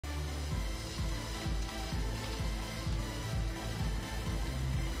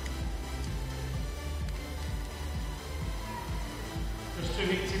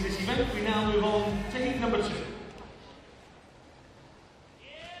event, we now move on to heat number 2.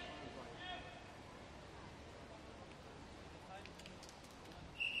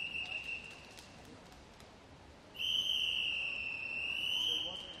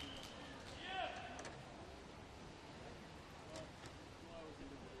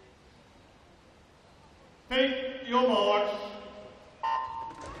 Take your mark.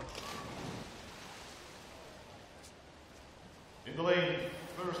 In the lane,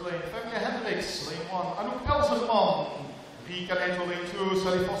 first lane, Femke Hendricks, lane 1, Anouk Elsenman, Pika Angel, lane 2,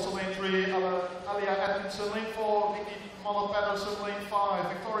 Sally Foster, lane 3, Alia Atkinson, lane 4, Nikki Muller-Patterson, lane 5,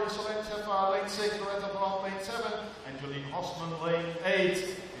 Victoria Solencheva, lane 6, Loretta Brandt, lane 7, Angelique Hosman, lane 8. In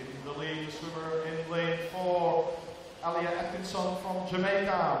the lead, the swimmer in lane 4, Alia Atkinson from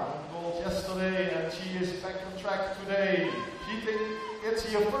Jamaica, won gold yesterday and she is back on track today. She gets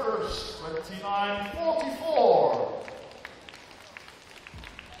here first, 29.44.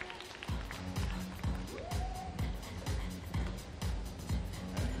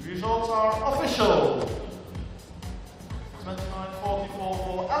 And the results are official. 29.44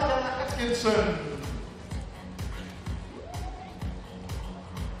 for Alia Atkinson.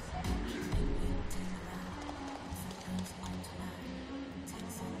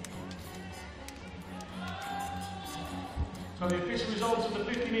 So the official results of the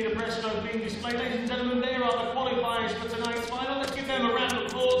 50-metre breaststroke being displayed. Ladies and gentlemen, there are the qualifiers for tonight's final. Let's give them a round of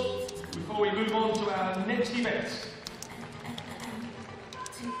applause before we move on to our next event.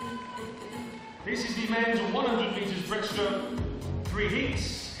 This is the men's 100 metres breaststroke, 3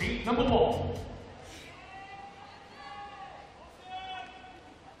 heats. Heat number 1.